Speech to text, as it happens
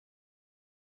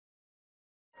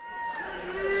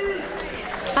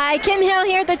Hi, Kim Hill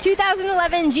here at the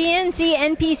 2011 GNC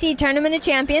NPC Tournament of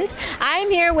Champions. I'm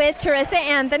here with Teresa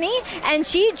Anthony, and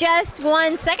she just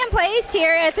won second place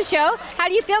here at the show. How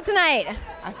do you feel tonight?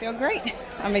 I feel great.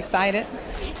 I'm excited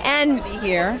and to be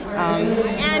here.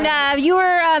 You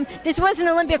were, this was an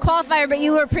Olympia qualifier, but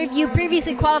you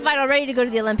previously qualified already to go to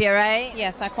the Olympia, right?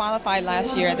 Yes, I qualified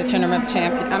last year at the Tournament of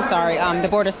Champions. I'm sorry, the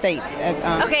Border States.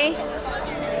 Okay.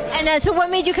 And so what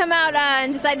made you come out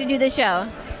and decide to do this show?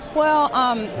 Well,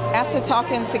 after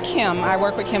talking to Kim, I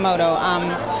work with Kim Odo,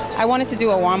 I wanted to do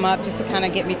a warm-up just to kind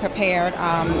of get me prepared,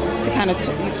 to kind of,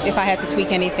 if I had to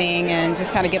tweak anything and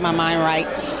just kind of get my mind right.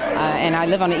 And I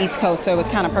live on the East Coast, so it was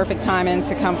kind of perfect timing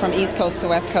to come from East Coast to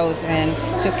West Coast and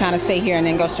just kind of stay here and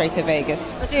then go straight to Vegas.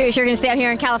 So you're going to stay out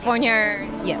here in California? Or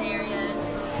yes. In the area?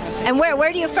 And where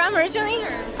are you from originally?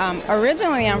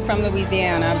 Originally, I'm from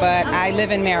Louisiana, but I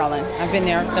live in Maryland. I've been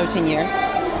there 13 years.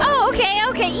 Oh,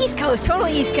 okay, East Coast,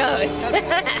 totally East Coast. All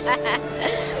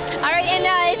right, and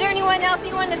is there anyone else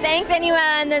you want to thank,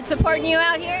 anyone that's supporting you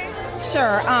out here?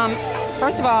 Sure.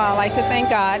 First of all, I'd like to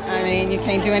thank God. I mean, you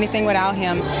can't do anything without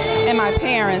Him. And my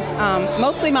parents,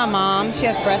 mostly my mom. She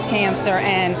has breast cancer,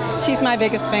 and she's my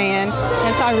biggest fan.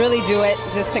 And so I really do it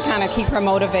just to kind of keep her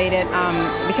motivated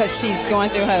because she's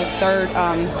going through her third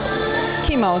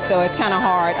chemo, so it's kind of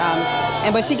hard.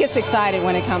 But she gets excited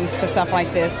when it comes to stuff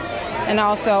like this. And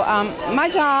also, my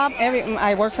job,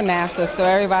 I work for NASA, so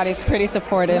everybody's pretty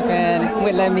supportive and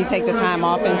would let me take the time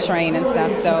off and train and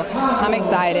stuff. So I'm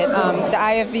excited. The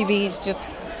IFBB just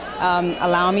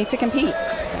allow me to compete.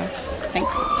 So thank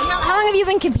you. How long have you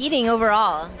been competing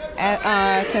overall?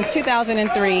 Since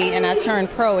 2003, and I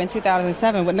turned pro in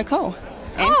 2007 with Nicole.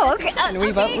 Oh, okay. And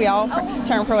we all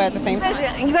turned pro at the same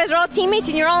time. You guys are all teammates,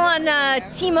 and you're all on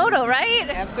Team Odo, right?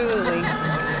 Absolutely.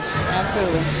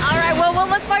 Absolutely. All right, well, we'll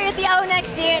look for you at the O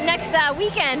next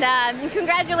weekend.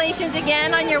 Congratulations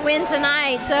again on your win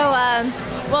tonight. So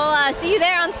we'll see you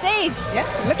there on stage.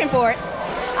 Yes, looking for it.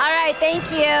 All right, thank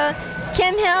you.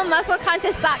 Kim Hill,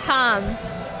 musclecontest.com.